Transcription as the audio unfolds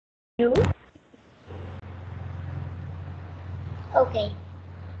you? Okay.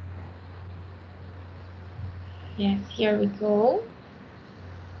 Yes, here we go.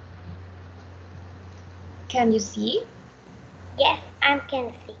 Can you see? Yes, I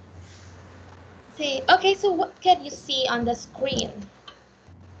can see. See, okay, so what can you see on the screen?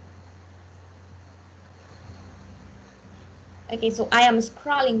 Okay, so I am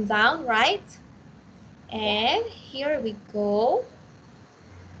scrolling down, right? And here we go.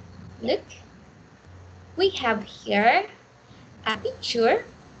 Look, we have here a picture.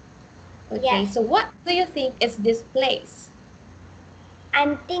 Okay, Yes. so what do you think is this place?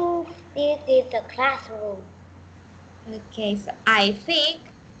 I think this is a classroom. Okay, so I think,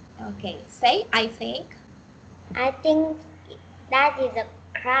 okay, say I think. I think that is a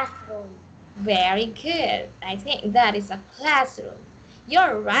classroom. Very good. I think that is a classroom.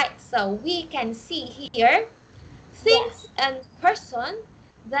 You're right. So we can see here Yes. things and person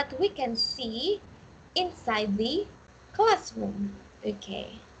that we can see inside the classroom. Okay.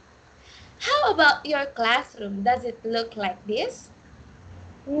 How about your classroom? Does it look like this?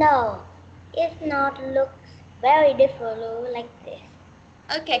 No, it not looks very different like this.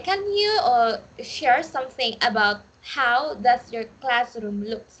 Okay, can you share something about how does your classroom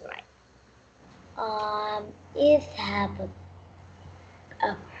looks like? It have a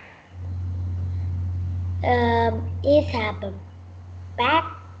it have a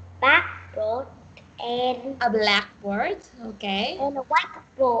backboard and A blackboard, okay. a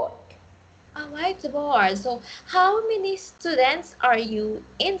whiteboard. A whiteboard. So how many students are you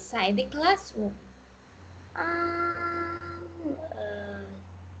inside the classroom? Uh,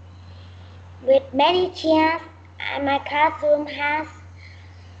 with many chairs, and my classroom has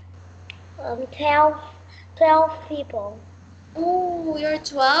 12 people. Oh, you're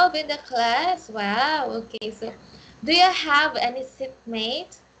 12 in the class. Wow. Okay, so do you have any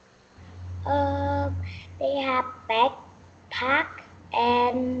seatmate? They have backpack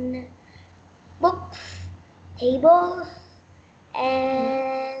and books, tables,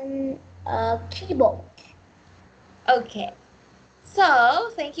 and a keyboard. Okay.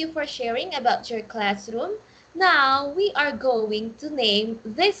 So, thank you for sharing about your classroom. Now, we are going to name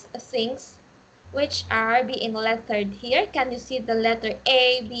these things which are being lettered here. Can you see the letter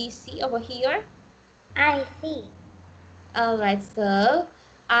A, B, C over here? I see. Alright, so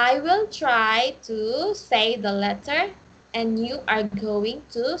I will try to say the letter and you are going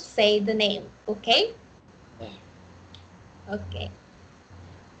to say the name, okay? Yes. Okay.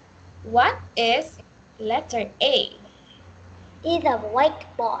 What is letter A? It's a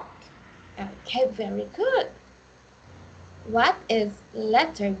whiteboard. Okay, very good. What is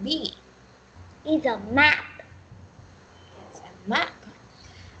letter B? It's a map. It's a map.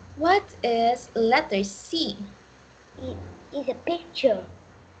 What is letter C? It's a picture.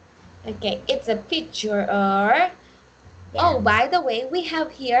 Okay, it's a picture or... Yeah. Oh, by the way, we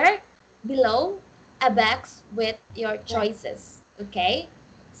have here below a box with your choices. Okay,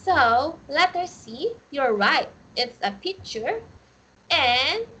 so letter C, you're right. It's a picture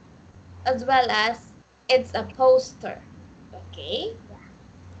and as well as it's a poster. Okay,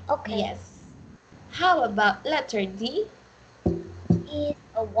 Okay. yes. How about letter D? It's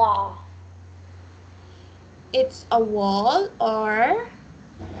a wall. It's a wall or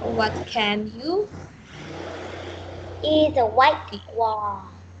what can you It's a white see? wall.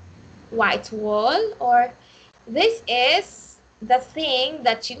 White wall or this is the thing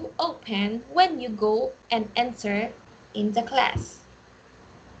that you open when you go and enter in the class.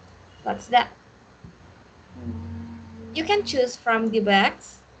 What's that? You can choose from the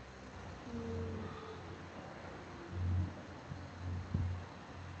box.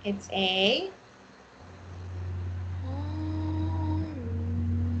 It's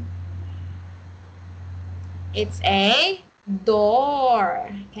a door.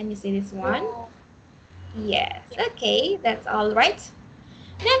 Can you see this one? Yes. Okay, that's all right.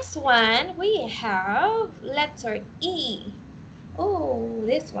 Next one, we have letter E. Oh,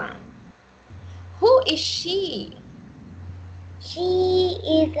 this one. Who is she? She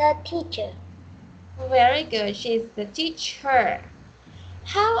is a teacher. Very good. She's the teacher.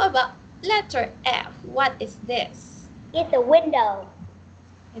 How about letter F? What is this? It's a window.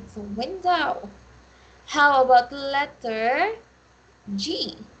 It's a window. How about letter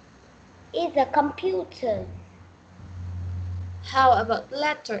G? It's a computer. How about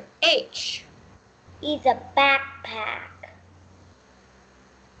letter H? It's a backpack.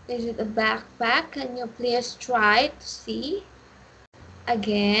 Is it a backpack? Can you please try to see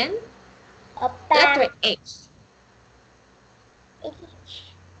again? A Letter H. H.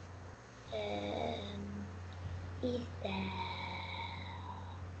 Is that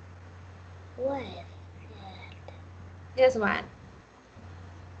What is that? This one.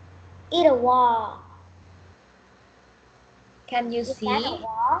 It's a wall. Can you Is that see? a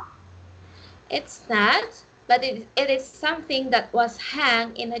wall? It's not, but it is something that was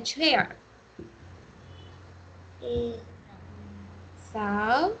hung in a chair. Is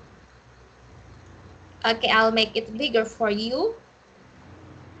So, okay, I'll make it bigger for you.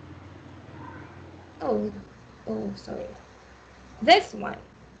 Oh, sorry. This one.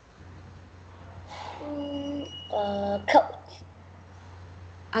 a coat.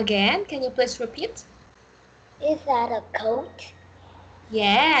 Again, can you please repeat? Is that a coat?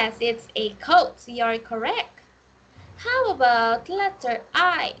 Yes, it's a coat. You're correct. How about letter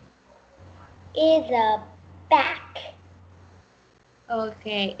I? Is a bag.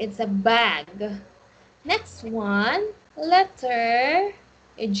 Okay, it's a bag. Next one, letter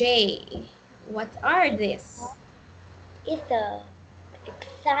J. What are these? It's a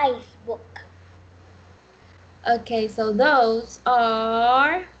exercise book. Okay, so those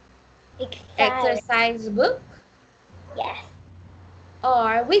are Exercise. exercise book, Yes.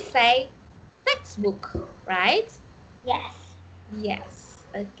 or we say textbook, right? Yes. Yes,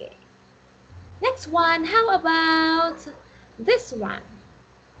 okay. Next one, how about this one?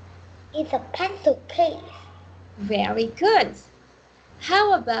 It's a pencil case. Very good.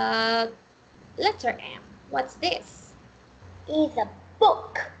 How about letter M? What's this? It's a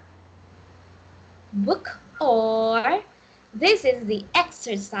book. Book, or this is the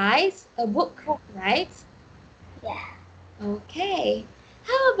exercise, a book, right? Yeah. Okay.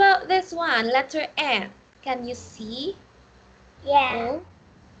 How about this one, letter N? Can you see? Yeah. Oh,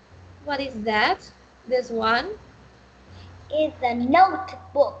 what is that? This one? It's a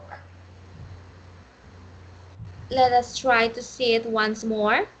notebook. Let us try to see it once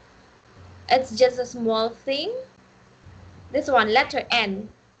more. It's just a small thing. This one, letter N.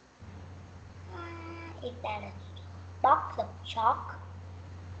 Is that a box of chalk?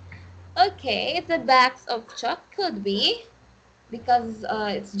 Okay, it's a box of chalk, could be, because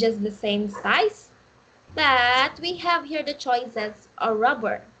it's just the same size. But we have here the choices, a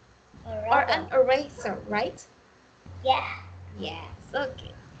rubber A or rubber. an eraser, right? Yeah. Yes,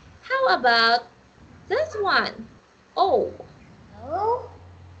 okay. How about this one? Oh, No.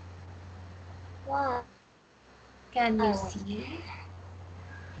 Wow. can you see?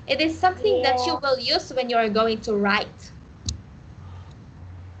 It is something that you Yeah. will use when you are going to write.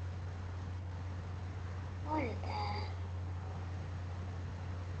 What is that?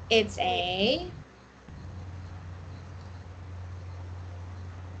 It's a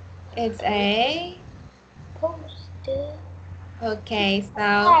Poster. okay, so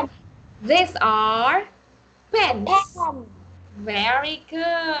Pen. these are A pens. pen. Very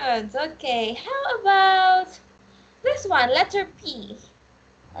good. Okay, how about this one, letter P?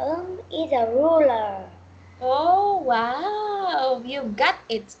 Is a ruler. Oh, wow. You've got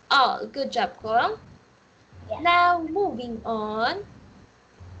it all. Good job, Kong. Yeah. Now, moving on.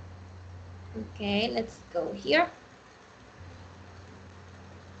 Okay, let's go here.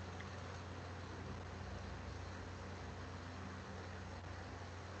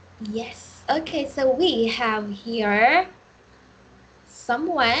 Yes. Okay, so we have here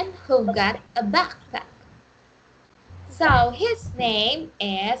someone who got a backpack. So his name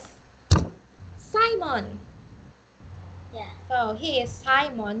is Simon. Yeah. So he is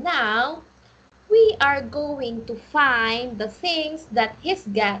Simon. Now we are going to find the things that he's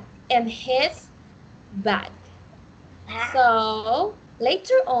got in his bag. So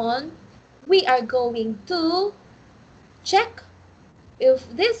later on, we are going to check if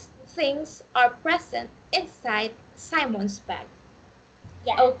these things are present inside Simon's bag.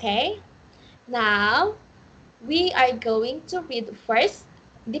 Yeah. Okay, now we are going to read first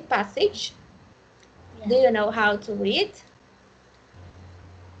the passage. Yeah. Do you know how to read?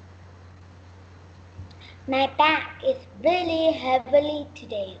 My bag is really heavy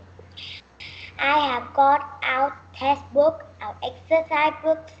today. I have got out textbook, our exercise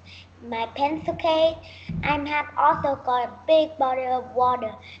books, my pencil case. I have also got a big bottle of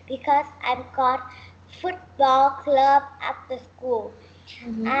water because I've got football club after school.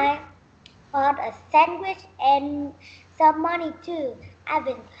 I got a sandwich and some money too.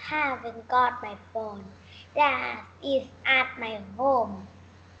 Haven't got my phone. That is at my home,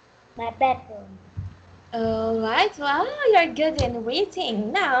 my bedroom. Alright, well, you're good in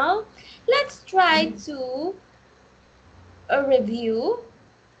reading. Now, let's try to review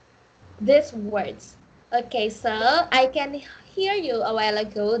these words. Okay, so I can hear you a while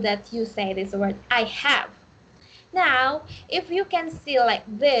ago that you say this word, I have. Now, if you can see like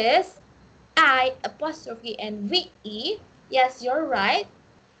this, I apostrophe and VE, yes, you're right.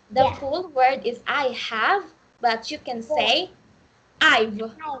 The Yeah. full word is I have, but you can say I've.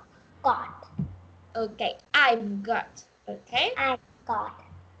 I've got. Okay, I've got. Okay? I've got.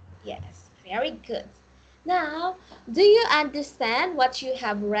 Yes, very good. Now, do you understand what you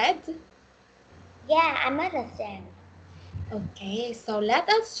have read? Yeah, I understand. Okay, so let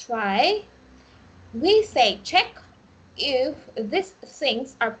us try. We say check if these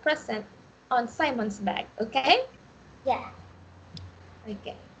things are present on Simon's bag, okay? Yeah.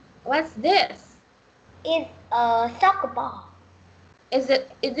 Okay. What's this? It's a soccer ball. Is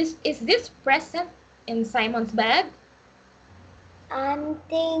this present in Simon's bag? I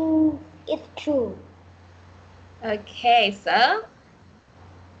think it's true. Okay, so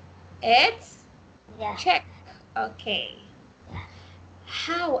it's Yeah. check. Okay.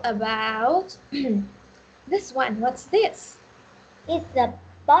 How about this one? What's this? It's a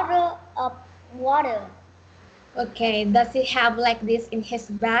bottle of water. Okay, does he have like this in his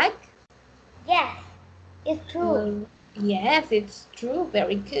bag? Yes, it's true. Yes, it's true.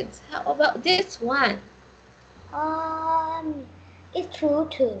 Very good. How about this one? Um, it's true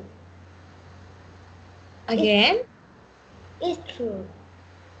too. Again? It's true.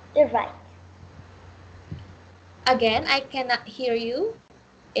 You're right. Again, I cannot hear you.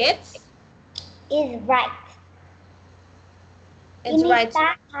 It's Right. it's In right. his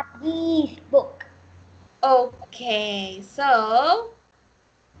back of this book. Okay, so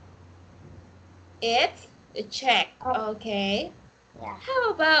it's a check. Okay. Yeah.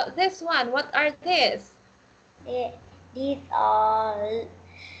 How about this one? What are these? They- These are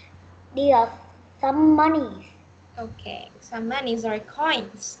these are some monies. Okay, some monies or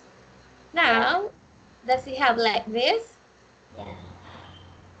coins. Now, does he have like this? Yeah.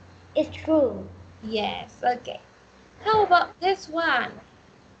 It's true. Yes, okay. How about this one?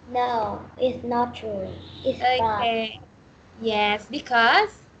 No, it's not true. It's false. Okay. Yes,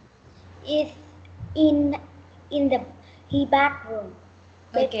 because It's in the bathroom.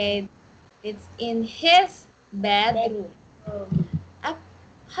 okay, it's in his bedroom. Bedroom.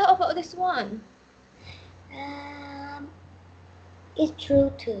 How about this one? Um, it's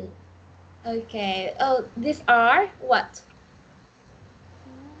true too. Okay. Oh, these are what?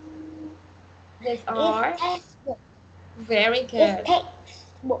 Mm, These are It's textbook. very It's good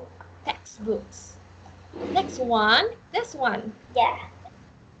textbook. textbooks. Next one, this one. Yeah.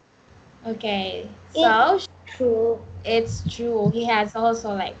 Okay, so It's true. it's true. He has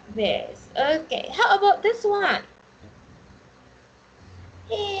also like this. Okay, how about this one?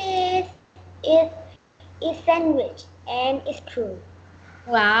 It's it's sandwich and it's true.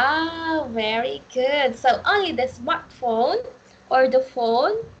 Wow, very good. So only the smartphone or the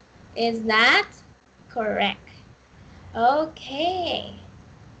phone is not correct. Okay.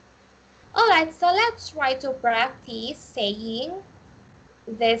 Alright, so let's try to practice saying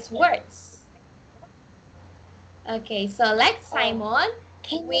these words. Okay, so like Simon,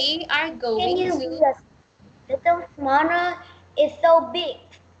 Can you we are can going you to... be a little smaller? It's so big.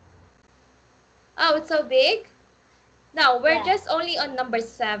 Oh, it's so big? No, we're Yeah. just only on number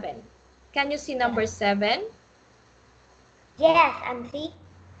 7. Can you see number 7? Yes, and see.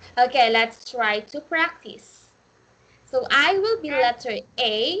 Okay, let's try to practice. So I will be letter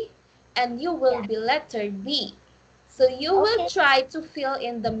A and you will Yeah. be letter B. So you will Okay. try to fill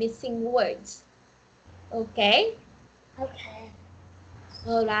in the missing words. Okay? Okay.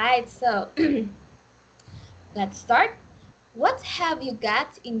 Alright, so let's start. What have you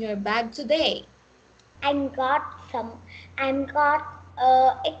got in your bag today? I got some. I got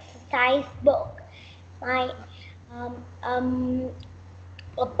a exercise book. My um um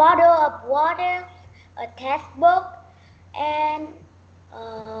a bottle of water, a textbook, and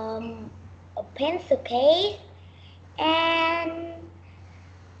a pencil case, and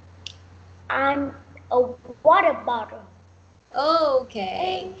I'm a water bottle.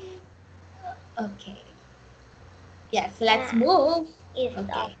 Okay. And Okay. Yes, let's that move. is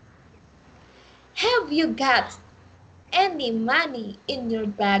Okay. Have you got any money in your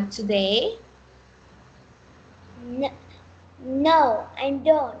bag today? no, I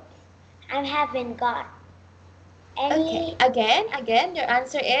don't. I haven't got Okay. any. Again, your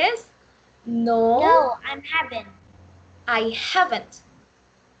answer is no, No, I haven't. I haven't.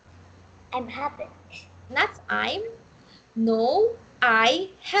 I haven't. Not I'm. No, I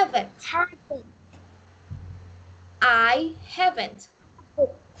haven't. Haven't. I haven't.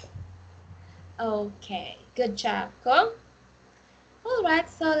 Okay, good job, Ko. Alright,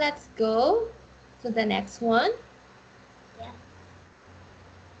 so let's go to the next one. Yeah.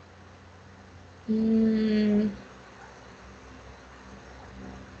 Hmm.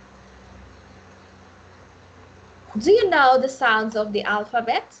 Do you know the sounds of the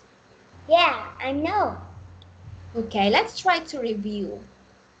alphabet? Yeah, I know. Okay, let's try to review.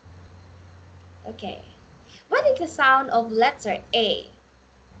 Okay. What is the sound of letter A?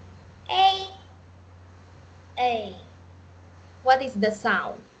 A. A. What is the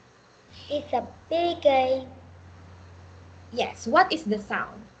sound? It's a big A. Yes, what is the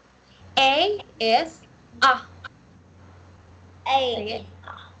sound? A is A. A Say is it.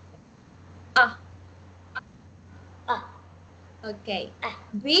 A. A. Okay. A.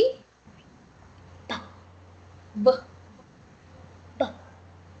 B. B. B. B.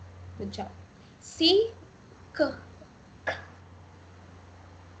 Good job. C. K. K.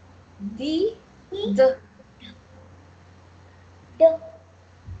 D. E. D. D.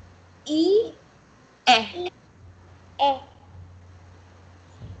 E. E. E. E.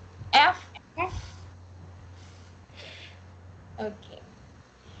 F. F. Okay.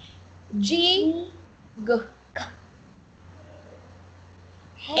 G. G. G. K.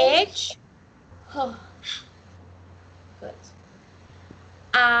 H. H. Good.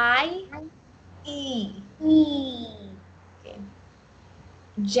 I. I. E. E. Okay.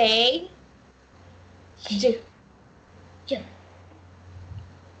 J. J. J.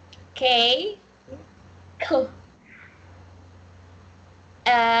 K. K.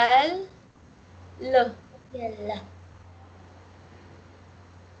 L. L. L.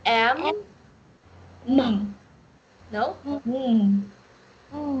 M. M. No. M.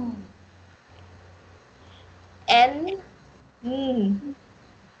 M. N. N.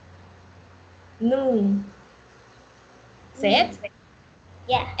 N. Say it.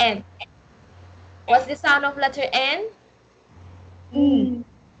 Yeah. N. What's the sound of letter N? N.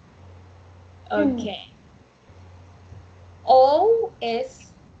 Okay. O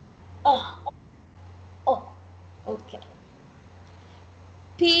is O. O. Okay.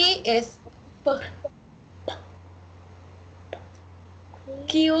 P is P.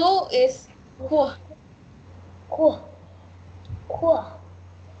 Q is Q. Qu. Qu.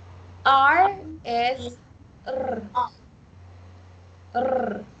 R is R. R.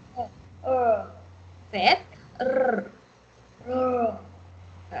 R. R. Say it. R. R.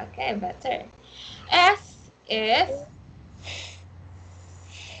 Okay, better. S is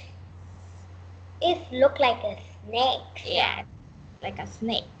It look like a snake. yeah, like a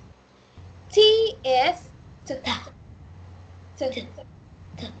snake. T is T. T.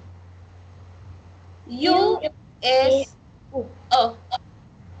 T. U is U. O.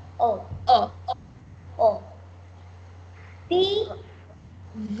 O. O. O. V.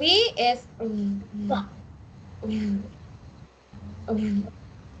 V is V. V. V.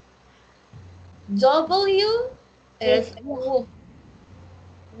 W is Is W.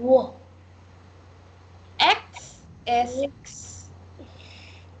 W. X is X.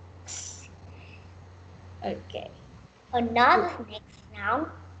 X. Okay. Another snake sound.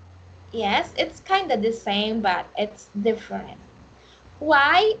 Yes, it's kind of the same, but it's different.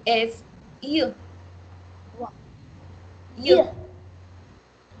 Y is U. U.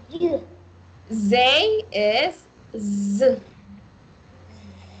 U. Z is Z.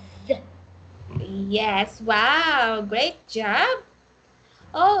 Z. Yes, wow, great job.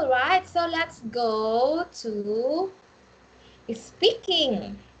 All right, so let's go to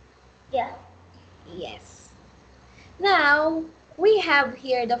speaking. Yeah. Yes. Now, we have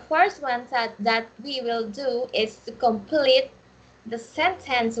here the first one that we will do is to complete the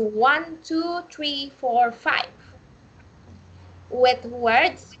sentence 1, 2, 3, 4, 5 with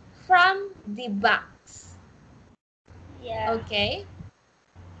words from the box. Yeah. Okay?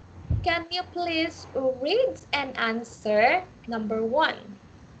 Can you please read and answer number 1?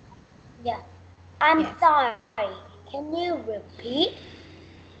 Yeah. I'm Yes. sorry. Can you repeat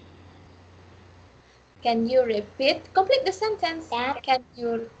Can you repeat? Complete the sentence. that? Can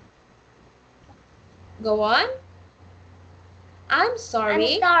you go on? I'm I'm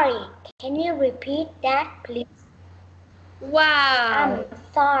sorry. sorry. Can you repeat that, please? Wow. I'm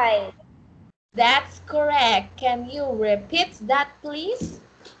sorry. That's correct. Can you repeat that, please?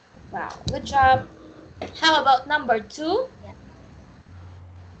 Wow, good job. How about number 2? Yeah.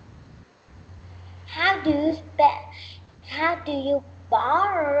 How do you spell? How do you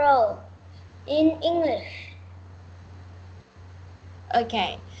borrow in English?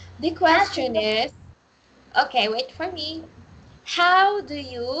 Okay, the question is, okay, wait for me. How do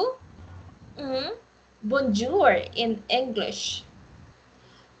you bonjour in English?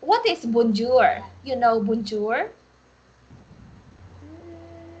 What is bonjour? You know bonjour?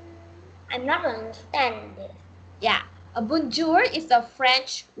 I'm not understanding this. Yeah, a bonjour is a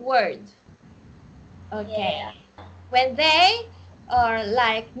French word. Okay. Yeah. When they or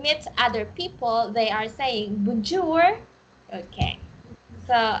like meet other people, they are saying bonjour. Okay,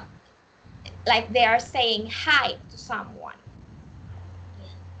 so like they are saying hi to someone.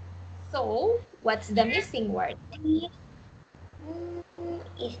 So what's the missing word?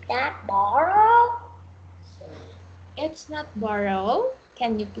 Is that borrow? It's not borrow.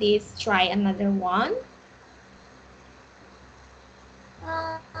 Can you please try another one?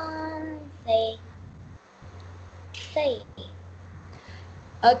 Say. Say.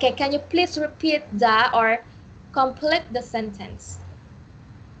 Okay, can you please repeat the or complete the sentence?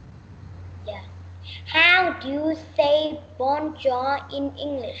 Yeah. How do you say bonjour in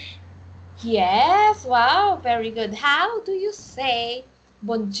English? Yes, wow, very good. How do you say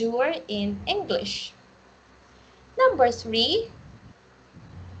bonjour in English? Number 3.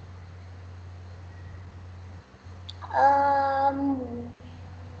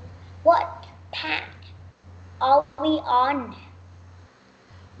 What path are we on?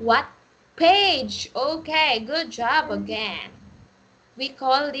 What page? Okay, good job again. We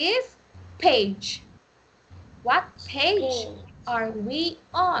call this page. What page are we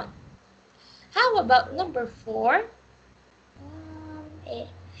on? How about number 4?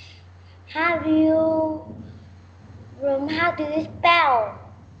 How do you spell?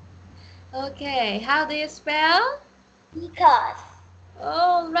 Okay, how do you spell? Because.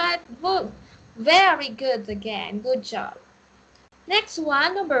 All right, good. Very good again. Good job. Next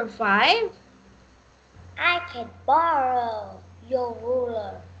one, number 5. I can borrow your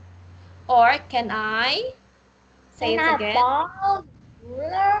ruler. Or can I? Say it again. Borrow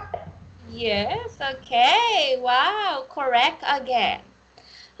ruler? Yes, okay. Wow, correct again.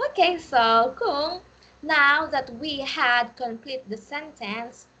 Okay, so Kung, now that we had complete the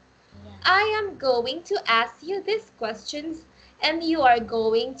sentence, I am going to ask you these questions and you are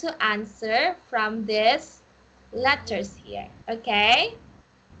going to answer from these letters here, okay?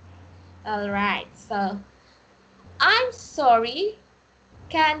 All right, so I'm sorry.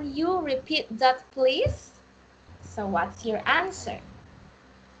 Can you repeat that, please? So what's your answer?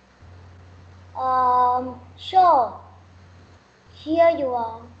 Sure. Here you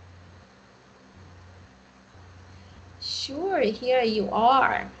are. Sure, here you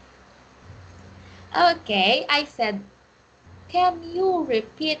are. Okay, I said, can you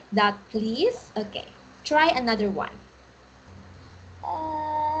repeat that, please? Okay, try another one.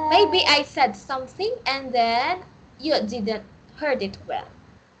 Maybe I said something and then you didn't heard it well.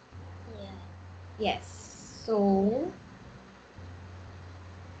 Yeah. Yes, so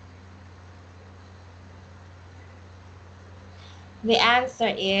the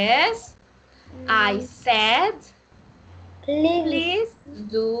answer is, I said, please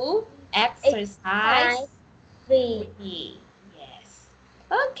do exercise 3. Yes.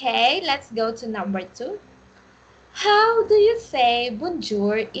 Okay, let's go to number 2. How do you say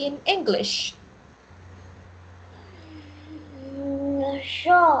bonjour in English?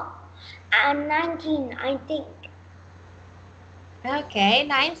 Sure. I'm 19, I think. Okay,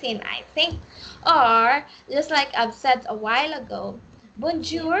 19, I think. Or, just like I've said a while ago,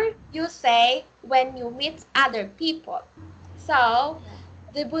 bonjour you say when you meet other people. So,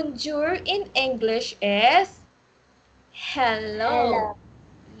 the bonjour in English is hello.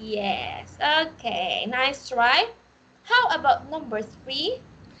 Yes, okay, nice try. How about number 3?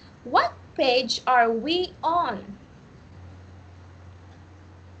 What page are we on?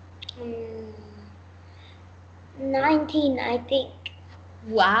 19, I think.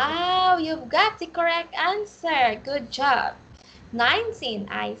 Wow, you've got the correct answer. Good job. 19,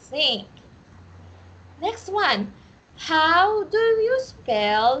 I think. Next one. How do you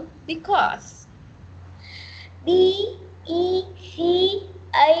spell because? Because.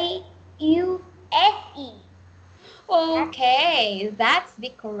 Okay, that's the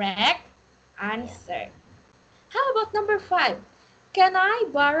correct answer. How about number 5? Can I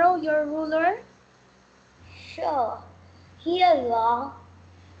borrow your ruler? Sure. Here you are.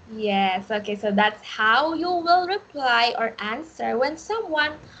 Yes, okay, so that's how you will reply or answer when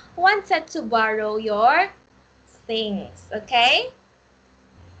someone wanted to borrow your things, okay?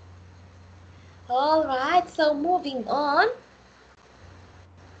 All right, so moving on.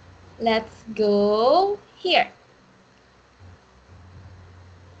 Let's go here.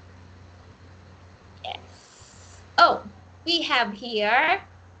 Yes. Oh, we have here,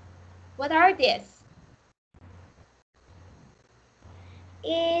 what are these?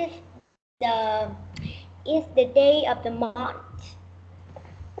 Is the day of the month.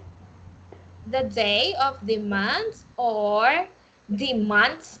 The day of the month or the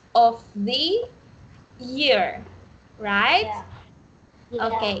months of the year, right? Yeah.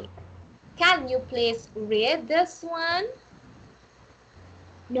 Okay. Can you please read this one?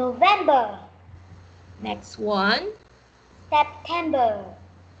 November. Next one. September.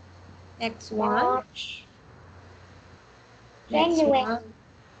 Next one. March. Next January. one.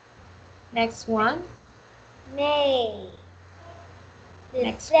 Next one. May.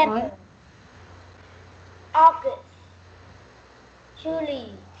 Next December. one. August. July.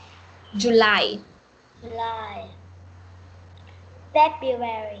 July. July.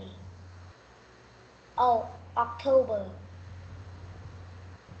 February. Oh, October.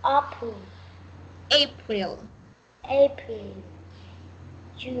 April. April. April.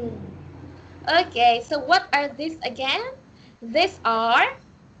 June. Okay, so what are these again? These are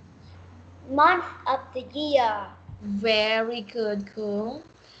Months of the year. very good, cool.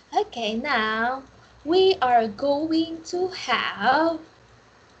 Okay, now we are going to have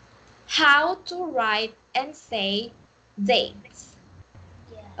how to write and say dates.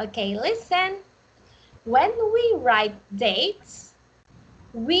 Yeah. Okay, listen. When we write dates,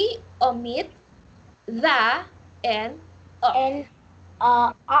 we omit the and of. And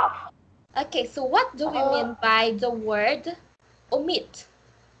off. Okay, so what do we mean by the word omit?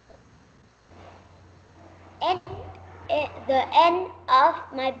 And the end of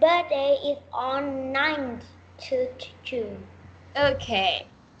my birthday is on 9th to June. Okay,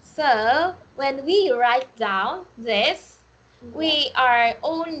 so when we write down this, we are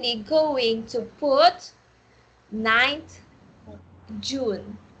only going to put 9th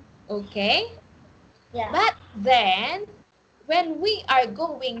June, okay? Yeah. But then, when we are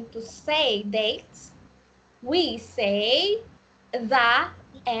going to say dates, we say the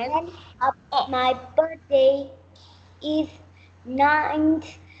and End of of. my birthday is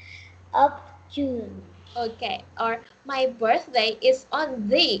 9th of June. Okay, or my birthday is on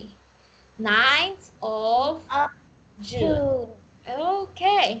the 9th of June.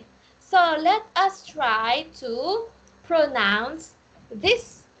 Okay, so let us try to pronounce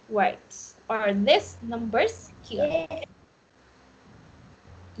these words or these numbers here.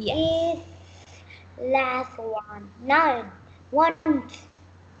 Yes. Is last one. 9. 1.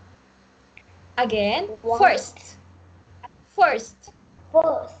 Again, One. first. First.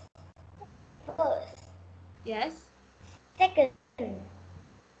 First. First. Yes. Second.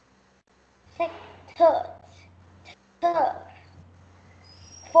 Third. Third.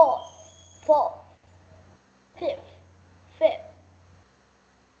 Fourth. Fourth. Fifth. Fifth.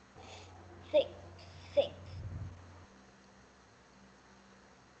 Sixth. Sixth.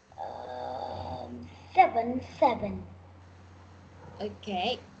 Seven. Seven.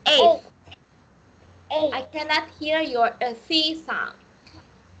 Okay. Eighth. Eight. I cannot hear your C sound.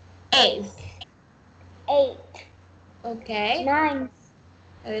 Eighth. Eight. Okay. 9.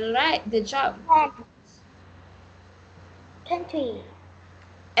 All right. Good job. 10. 20.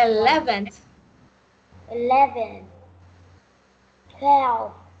 11th. 11.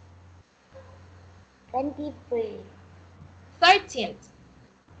 12. 23. 13th.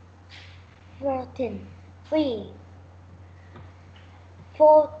 14. 3.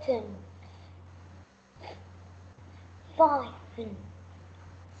 14. 5.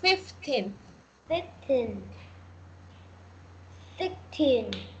 15th. 15.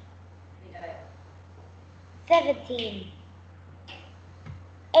 16. 17.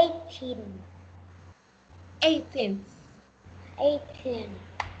 18. 18th. 18.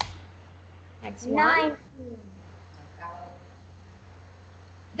 Next one. 19.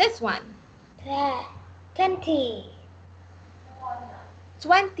 This one. 20.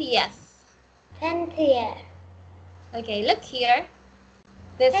 20th. 20th. Okay, look here.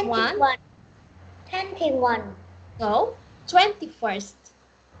 This one. 21. No. 21st.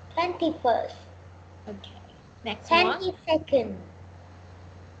 21st. Okay. Next one. 22nd.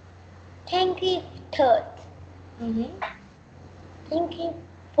 23rd.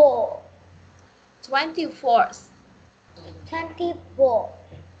 24th. 24th. 24th.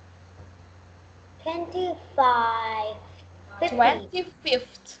 25. 50.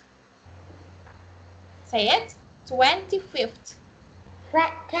 25th. Say it. 25th.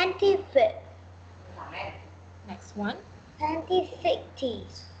 25th. Next one.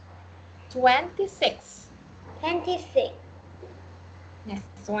 26. 26. 26.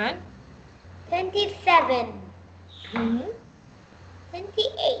 Next one. 27.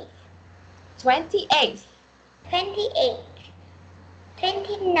 28. 28th. 28.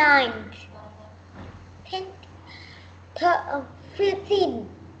 29. 15.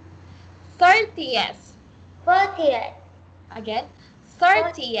 30th. 40th. Again.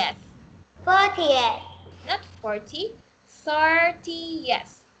 30th. 40th. Not 40.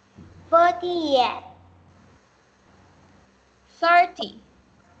 30th. 40th. 30.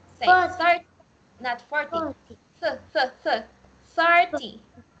 Say 40. 30. Not 40. 30.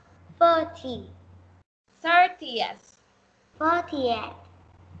 30. 30th. 40th.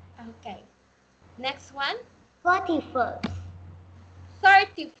 Okay. Next one. 41st.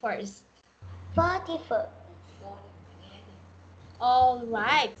 31st. 41st. All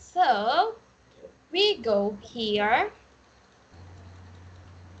right. So we go here.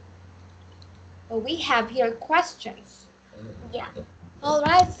 We have here questions. Yeah. All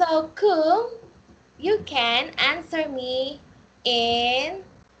right. So Kung, you can answer me in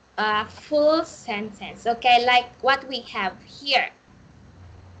a full sentence. Okay, like what we have here.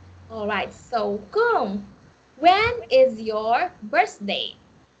 All right. So Kung, when is your birthday?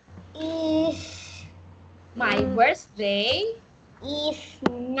 Is My birthday is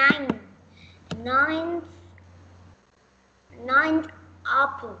 9th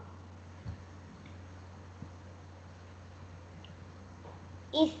April.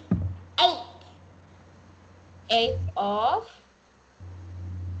 Is 8th 8th of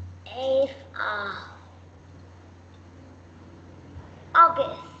 8th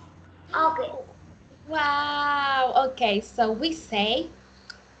August. Wow. Okay, so we say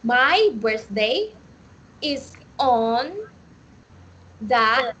my birthday is on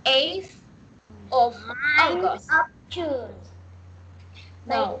the 8th of 9th August. of June.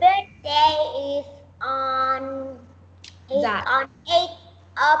 My No, birthday is on 8th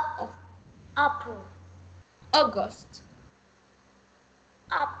of April. August.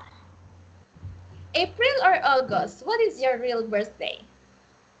 Up. April or August? What is your real birthday?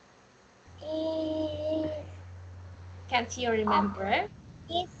 Is Can't you remember?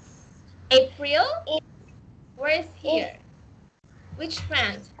 is April? is Where is here? Which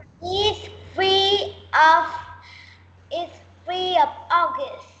month? is free of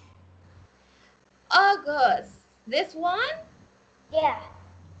August. August. This one? Yeah.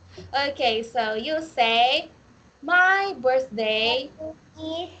 Okay, so you say my birthday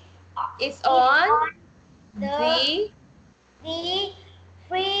is on the the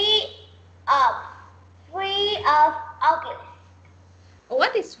free of August.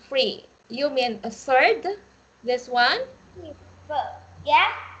 what is free? You mean a third? This one?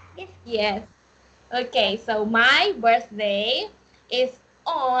 Yeah. Yes. Okay, so my birthday is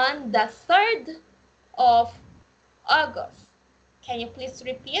on the 3rd of August. Can you please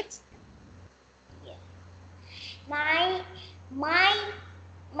repeat? Yes. My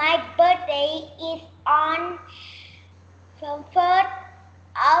birthday is on the 3rd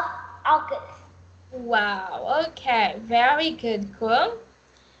of August. Wow, okay, very good, Kung.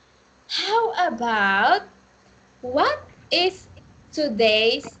 How about what is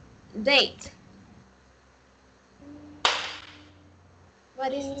today's date?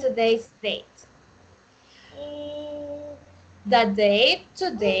 What is today's date? The date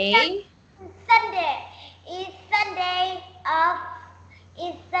today. Sunday. Is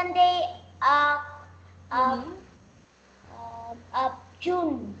Sunday of Mhm. of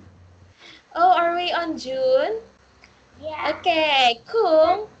June. Oh, are we on June? Yeah. Okay,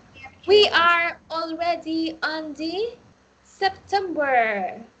 cool. We are already on the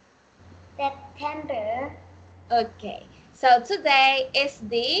September. September. Okay, so today is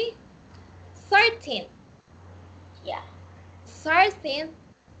the 13th. Yeah. 13th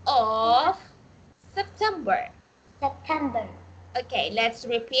of September. September. Okay, let's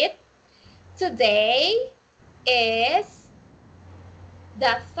repeat. Today is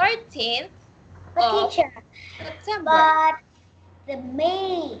the 13th But of teacher, September. but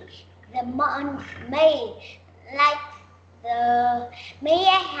the month May, like may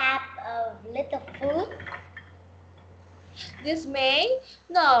I have a little food? This May?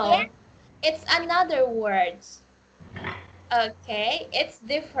 No, Yeah. it's another word. Okay, it's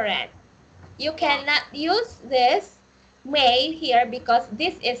different. You cannot use this May here because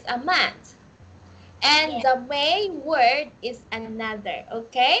this is a month. And the May word is another,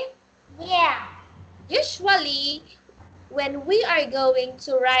 okay? Yeah. Usually, when we are going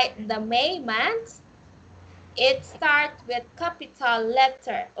to write the May month, it starts with capital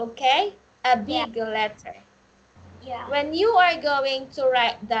letter, okay? A big letter. Yeah. When you are going to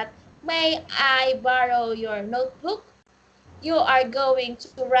write that, may I borrow your notebook? You are going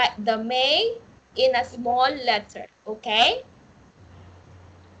to write the may in a small letter, okay?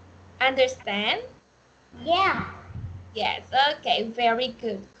 Understand? Yeah. Yes, okay, very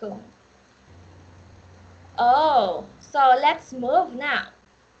good, cool. Oh, so let's move now.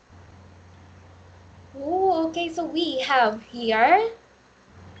 Oh, okay, so we have here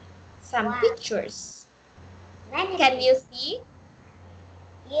some pictures. Can you see?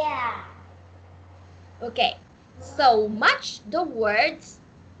 Yeah. Okay, so match the words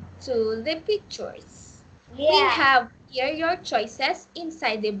to the pictures. We have here your choices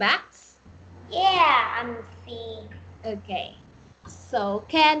inside the box. Yeah, I'm seeing. Okay. So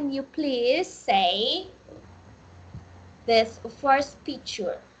can you please say this first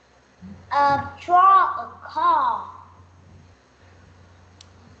picture? Draw a car.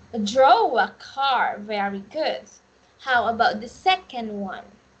 Draw a car. Very good. How about the second one?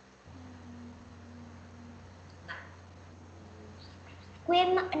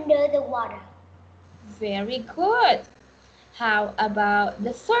 Swim under the water. Very good. How about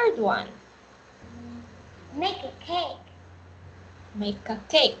the third one? Make a cake. Make a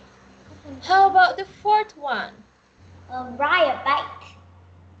cake. How about the fourth one? Ride a bike.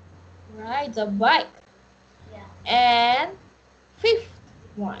 Ride a bike. Yeah. And fifth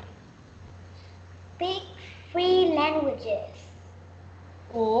one? Speak 3 languages.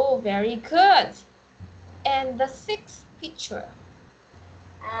 Oh, very good. And the sixth picture?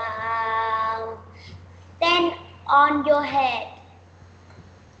 Stand on your head.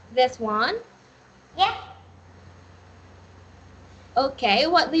 This one? Yes. Okay,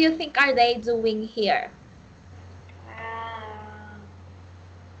 what do you think are they doing here?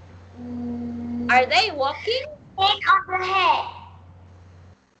 Are they walking? Stand on your head.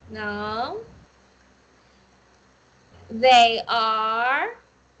 No. They are?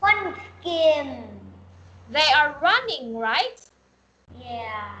 One skin. They are running, right?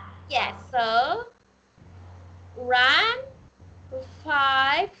 Yeah. Yes, so run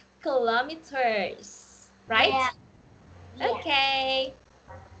 5 kilometers, right? Yeah. Okay.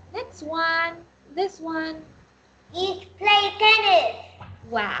 Next one. This one. Each play tennis.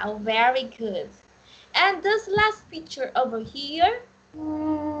 Wow, very good. And this last picture over here?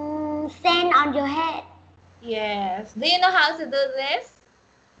 Stand on your head. Yes. Do you know how to do this?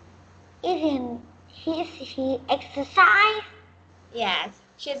 Is he exercise? Yes.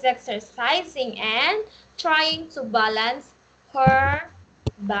 She's exercising and trying to balance her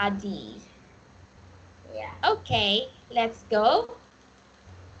body. Yeah. Okay, let's go.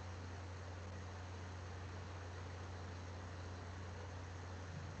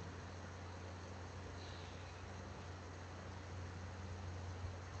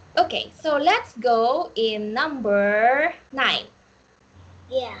 Okay, so let's go in number 9.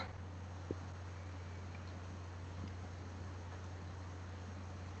 Yeah.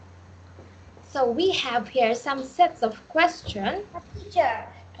 So we have here some sets of questions. Teacher,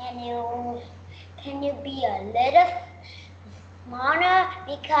 can you be a little smaller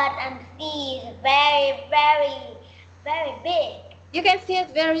because MC is very, very, very big. You can see it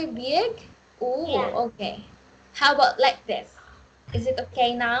very big. Ooh, Yeah. okay. How about like this? Is it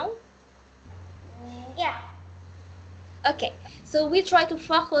okay now? Yeah. Okay, so we try to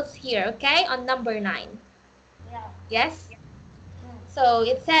focus here, okay, on number 9. Yeah. Yes? So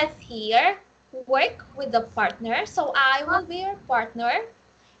it says here, work with a partner. So I will be your partner.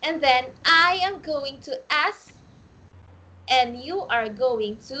 And then I am going to ask and you are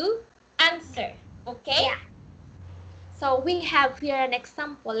going to answer, okay? Yeah. So we have here an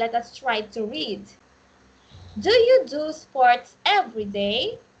example. Let us try to read. Do you do sports every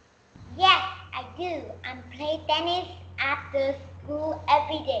day? Yes, I do. I play tennis after school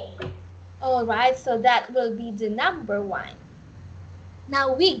every day. All right, so that will be the number 1.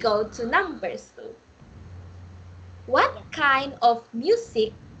 Now we go to number 2. What kind of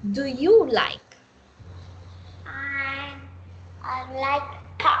music do you like? I like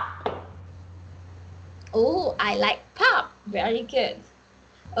pop. Oh, I like pop. Very good.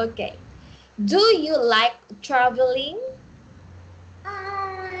 Okay. Do you like traveling?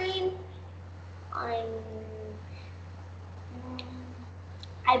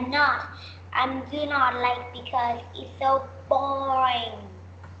 I'm not. I do not like because it's so boring.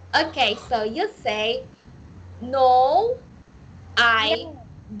 Okay, so you say, no, I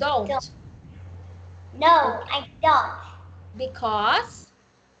don't. No, I don't. Because?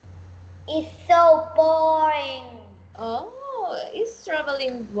 It's so boring. Oh, is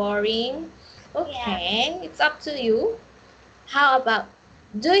traveling boring? Okay, it's up to you. How about,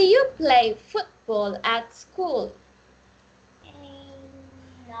 do you play football at school?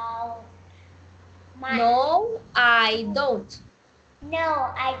 No. No, I don't. No,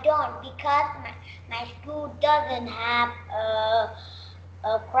 I don't because my school doesn't have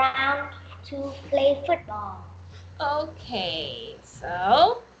a ground to play football. Okay,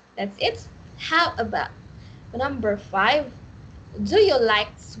 so that's it. How about number 5? Do you like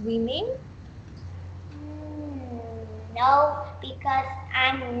swimming? No, because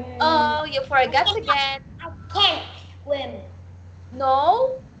I'm... Oh, you forgot again. I can't swim.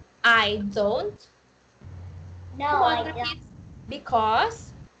 No, I don't. No, Come on, I repeat. don't.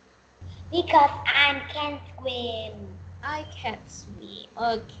 Because? Because I can't swim. I can't swim.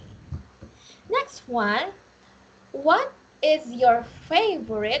 Okay. Next one. What is your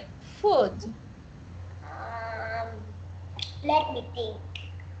favorite food? Let me think.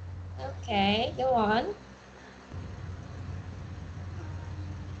 Okay, go on.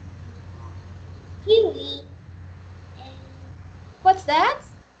 Kiwi. What's that?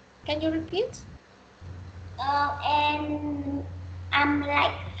 Can you repeat? And I'm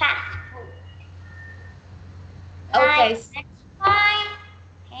like fast food. Okay. Like French fry,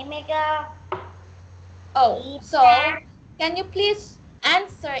 hamburger. Oh, so pizza. can you please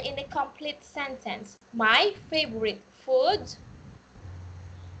answer in a complete sentence? My favorite food?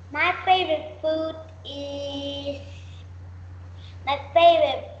 My favorite food is. My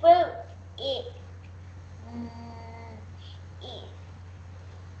favorite fruit is. Is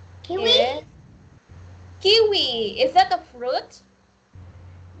kiwi. Kiwi. Is that a fruit?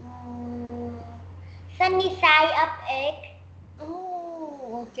 Sunny side up egg.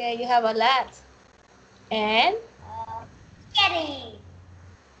 Oh, okay. You have a lot. And? Spaghetti.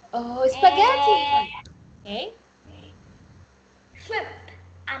 Oh, spaghetti. Okay. Shrimp.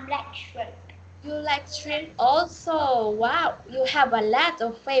 I like shrimp. You like shrimp also. Wow, you have a lot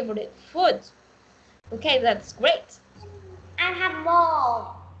of favorite food. Okay, that's great. I have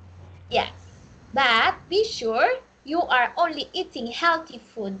more. Yes, but be sure you are only eating healthy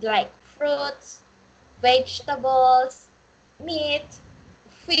food like fruits, vegetables, meat,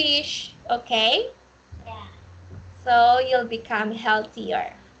 fish, okay? Yeah. So you'll become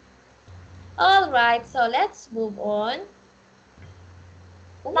healthier. All right, so let's move on.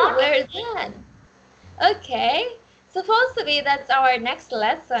 Oh, we're done. Okay, supposed to be that's our next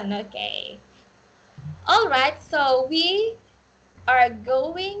lesson, okay. All right, so we are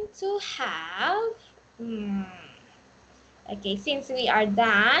going to have, okay, since we are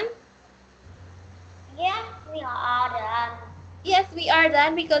done. Yes, we are done. Yes, we are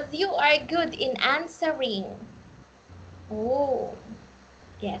done because you are good in answering. Oh,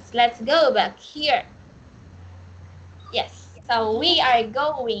 yes, let's go back here. Yes, so we are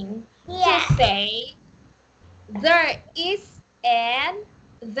going to say there is and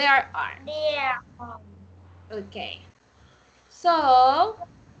there are. Okay, so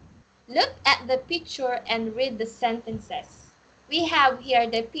look at the picture and read the sentences. We have here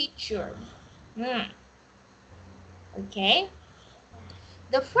the picture. Okay,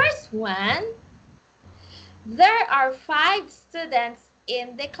 the first one, there are 5 students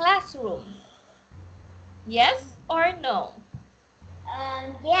in the classroom. Yes or no?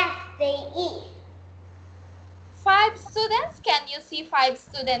 Yes, they eat. 5 students? Can you see 5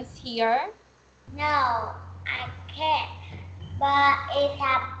 students here? No, I can't. But it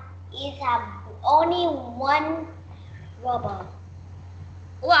have only one rubber.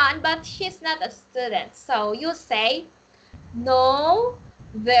 One, but she's not a student. So you say, no,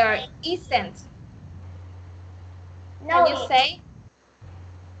 there isn't. No, Can you say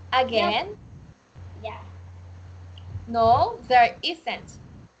again? No. Yeah. No, there isn't.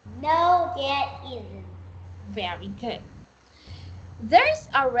 No, there isn't. Very good. There's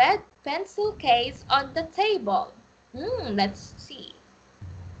a red pencil case on the table. Let's see.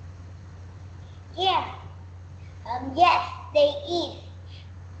 Yes. Yes, there is.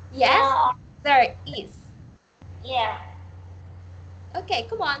 Yes, there is. Yeah. Okay,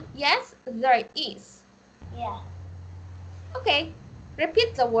 come on. Yes, there is. Yeah. Okay,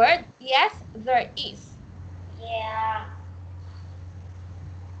 repeat the word. Yes, there is. Yeah.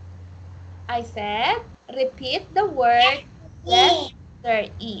 I said, repeat the word. Yes, there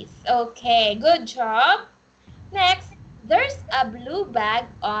is. Okay, good job. Next, there's a blue bag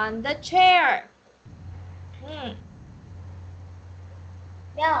on the chair.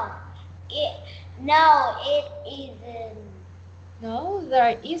 No, it isn't. No,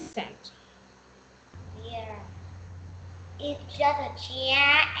 there isn't. Yeah. It's just a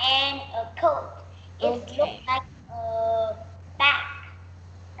chair and a coat. It looks like a bag.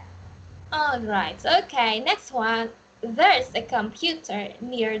 All right. Okay, next one. There's a computer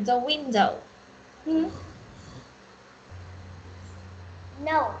near the window. No,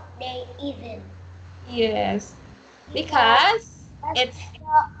 there isn't. Yes, because it's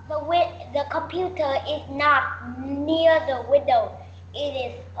the computer is not near the window. It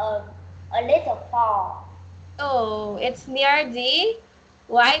is a little far. oh, it's near the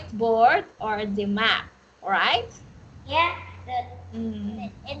whiteboard or the map, right? Yeah,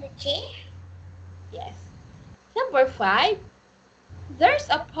 in the chair. Yes. Number 5. There's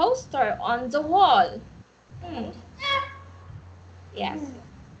a poster on the wall. Yes.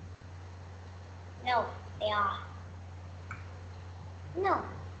 No, they are. No,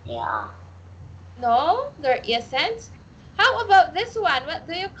 they are. No, there isn't. How about this one? What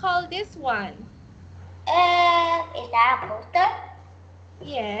do you call this one? Is that a poster?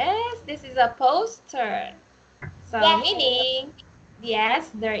 Yes, this is a poster. So Yes, meaning, yes,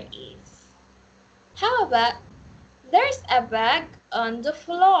 there is. How about there's a bag on the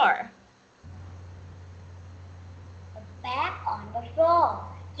floor? a bag on the floor.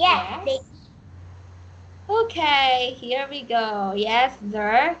 Yes, Yes. Okay, here we go. Yes,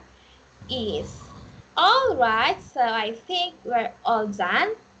 there is. All right, so I think we're all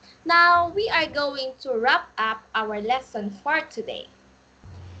done. Now we are going to wrap up our lesson for today.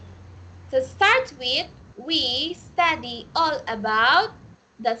 To start with, we study all about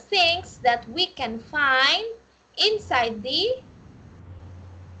the things that we can find inside the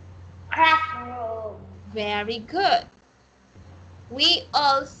classroom. very good. We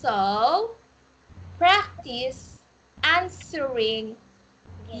also practice answering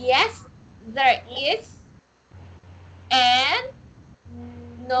yes, there is, and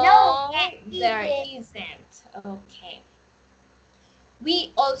no, there isn't. Okay.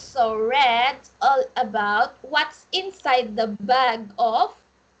 We also read all about what's inside the bag of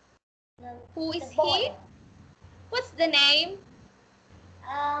who is he? What's the name?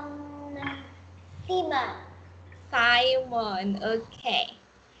 Simon. Simon. Okay.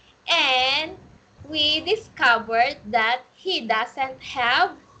 And we discovered that he doesn't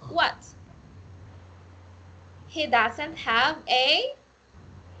have what? He doesn't have a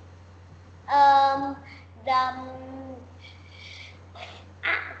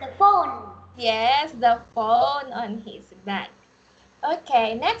the phone. yes, the phone on his bag.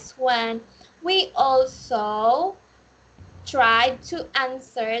 Okay, next one. We also tried to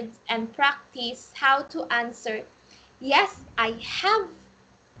answer and practice how to answer yes, I have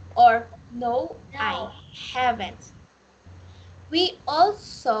or no, I haven't. We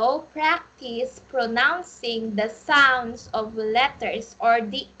also practice pronouncing the sounds of letters or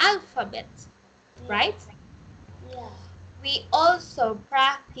the alphabet, right? Yeah. We also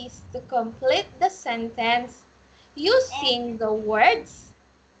practice to complete the sentence using the words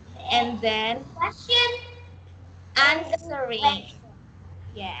and then answering.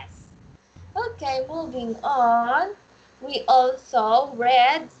 Yes. Okay, moving on. We also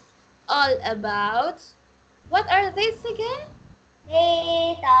read all about what are these again?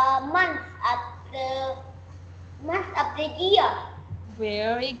 These are months of the year.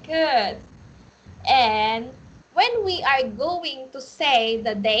 Very good. And when we are going to say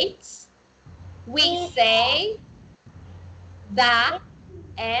the dates, we say the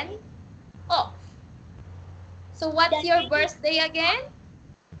and of. So what's your birthday again?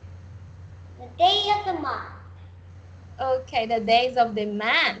 The day of the month. Okay, the days of the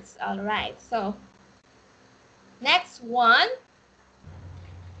months. All right. So next one,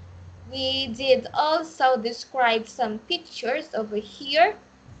 we did also describe some pictures over here.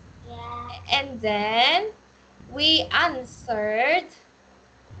 Yeah. And then we answered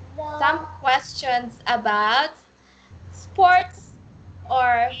some questions about sports,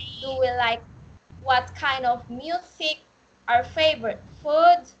 or do we like what kind of music, our favorite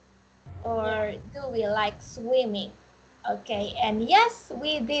food, or do we like swimming? Okay, and yes,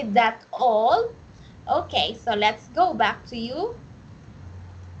 we did that all. Okay, so let's go back to you.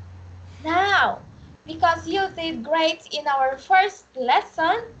 Now, because you did great in our first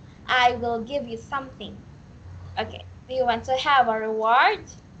lesson, I will give you something. Okay, do you want to have a reward?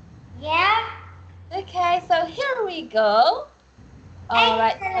 Yeah. Okay, so here we go. All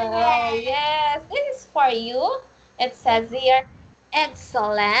right, so yes, this is for you. It says here,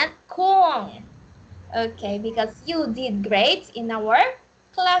 excellent, Kung. Okay, because you did great in our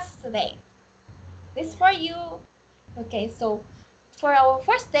class today. This for you. Okay, so for our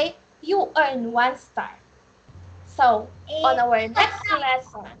first day, you earn 1 star. So on our next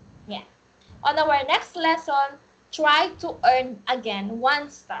lesson, yeah, on our next lesson, try to earn again 1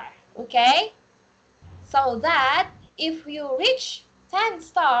 star. Okay, so that if you reach 10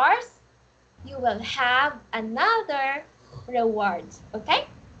 stars, you will have another reward. Okay?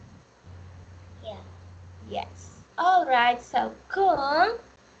 Yeah. Yes. All right. So Kung,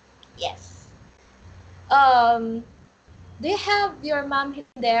 yes. Do you have your mom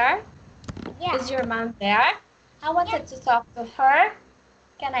there? Yeah. Is your mom there? I wanted to talk to her.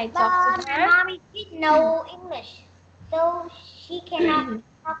 Can I talk to her? My mommy did know English, so she cannot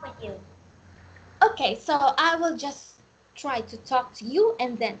talk with you. Okay, so I will just try to talk to you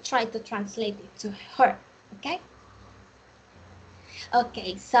and then try to translate it to her. Okay?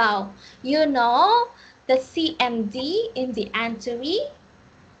 Okay, so you know the CMD in the entry?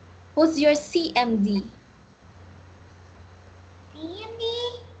 Who's your CMD? CMD?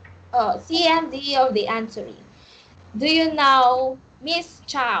 Oh, CMD of the entry. Do you know Miss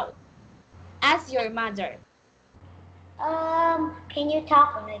Chow as your mother? Can you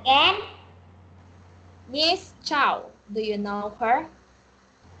talk again? Miss Chow, do you know her?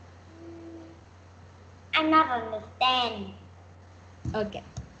 I'm not understand. Okay.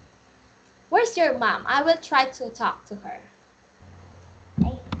 Where's your mom? I will try to talk to her.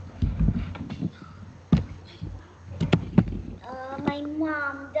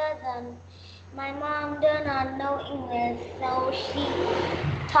 My mom does not know English, so she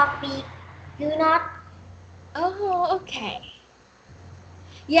talk me. Do not. Oh, okay.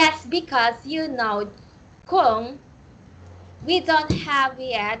 Yes, because you know, Kung, we don't have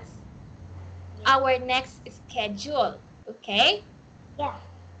yet our next schedule, okay? Yeah.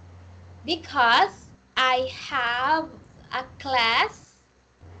 Because I have a class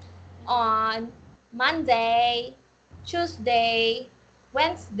on Monday, Tuesday,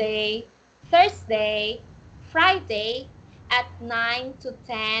 Wednesday, Thursday, Friday at 9 to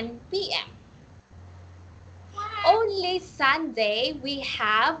 10 p.m. Only Sunday we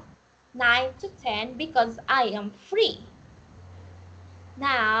have 9 to 10 because I am free.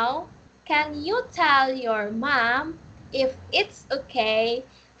 Now, can you tell your mom if it's okay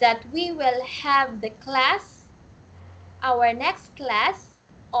that we will have the class, our next class,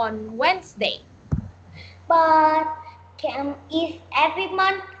 on Wednesday? But is every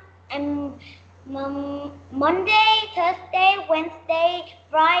month and Monday, Thursday, Wednesday,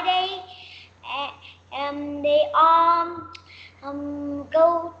 Friday, they all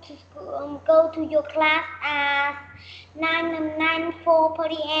go to school, go to your class at 4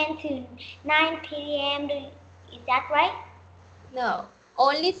 p.m. to 9 p.m. Is that right? No,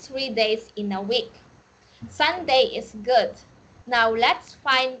 only 3 days in a week. Sunday is good. Now let's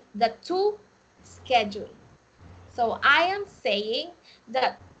find the two schedule. So I am saying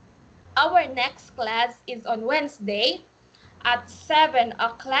that our next class is on Wednesday at 7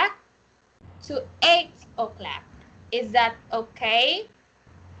 o'clock to 8 o'clock. Is that okay?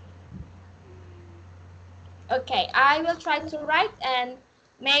 Okay, I will try to write and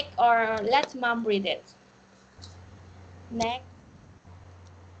make or let mom read it. Next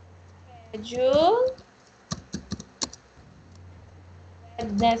schedule,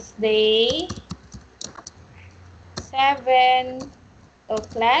 Wednesday, 7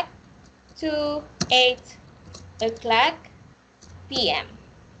 o'clock to 8 o'clock p.m.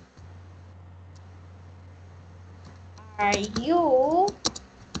 Are you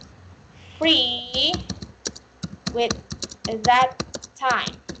free with that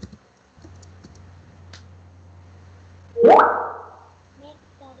time? Next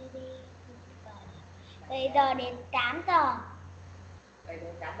Saturday. Bây giờ đến 8 giờ. 7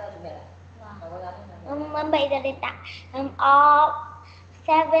 đến 8 giờ chủ nhật à? Vâng. Có giáo không? 7 giờ đến 8 all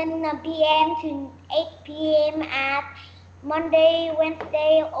 7 p.m. to 8 p.m. at Monday,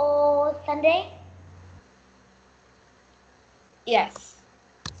 Wednesday, or Sunday? Yes.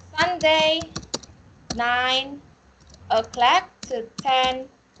 Sunday, 9 o'clock to 10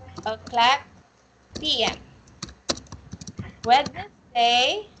 o'clock p.m.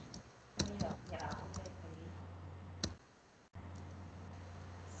 Wednesday,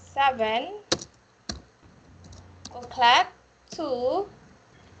 7 o'clock to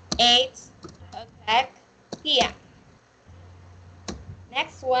 8 o'clock p.m.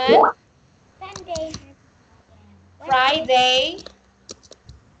 Next one, Sunday. Friday,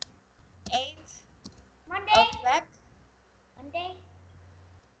 8 Monday. o'clock. Monday.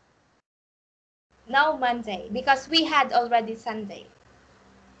 No, Monday, because we had already Sunday.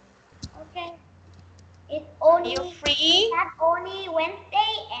 Okay. It's Are only you free? not only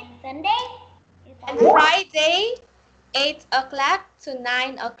Wednesday and Sunday. And Friday, 8 o'clock to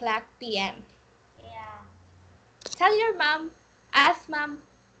 9 o'clock p.m. Yeah. Tell your mom, ask mom,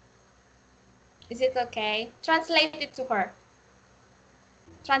 is it okay? Translate it to her.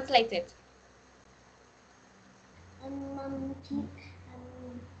 Translate it. Làm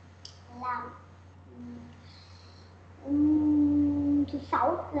thứ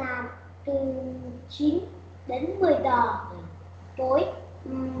sáu là từ 9 đến 10 giờ tối.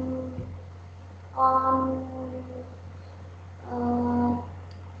 Còn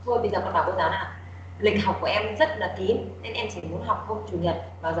Thôi bây giờ con bảo cô giáo nào. Lịch học của em rất là kín nên em chỉ muốn học hôm chủ nhật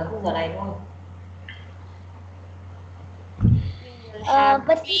vào khung giờ này thôi.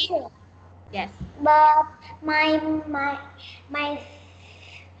 but teacher, Yes. but my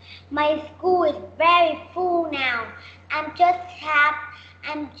school is very full now. I'm just have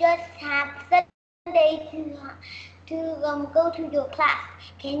Sunday to go to your class.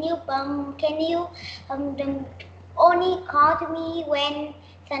 Can you only call to me when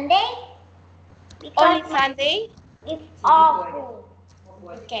Sunday? Only Sunday? It's awful.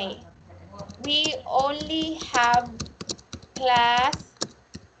 Okay. We only have class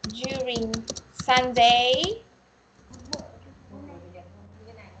during Sunday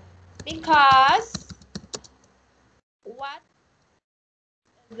because what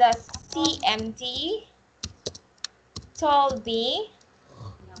the CMD told me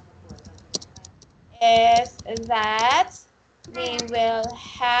is that we will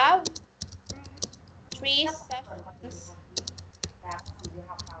have 3 sessions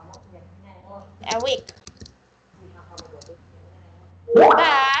a week.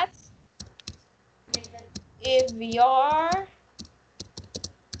 But if you're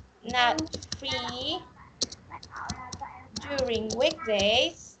not free during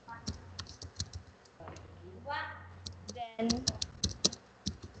weekdays, then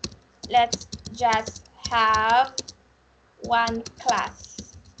let's just have one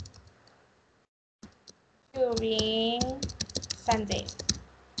class during Sunday.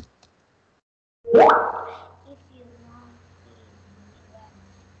 If you want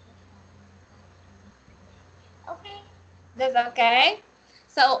okay. That's okay?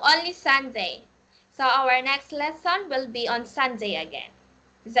 So only Sunday. So our next lesson will be on Sunday again.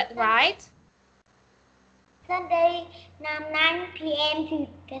 Is that right? Sunday 9 p.m. to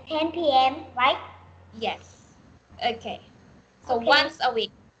 10 p.m. right? Yes. Okay. So Okay. once a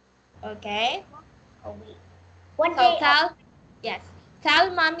week. Okay. A week. One So day.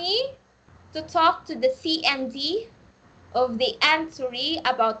 tell mommy to talk to the CMD of the entry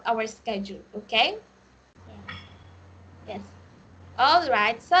about our schedule. Okay. Yeah. Yes. All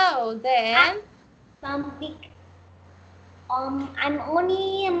right. So then. I'm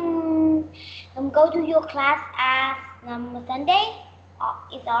only go to your class as Sunday.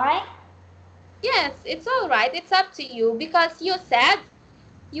 It's alright. Yes, it's all right. It's up to you because you said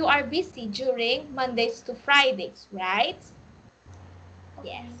you are busy during Mondays to Fridays, right? Okay.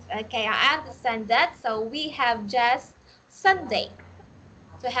 Yes. Okay, I understand that. So we have just Sunday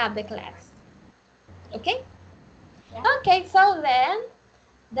to have the class. Okay? Yeah. Okay, so then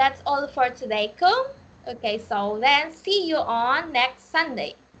that's all for today, Kum. Okay, so then see you on next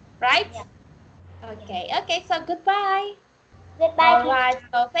Sunday, right? Yeah. Okay, so goodbye. Goodbye. All right,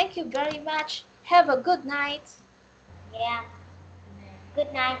 so thank you very much. Have a good night. Yeah.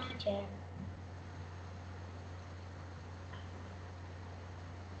 Good night, teacher.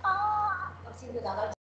 Xin thưa giáo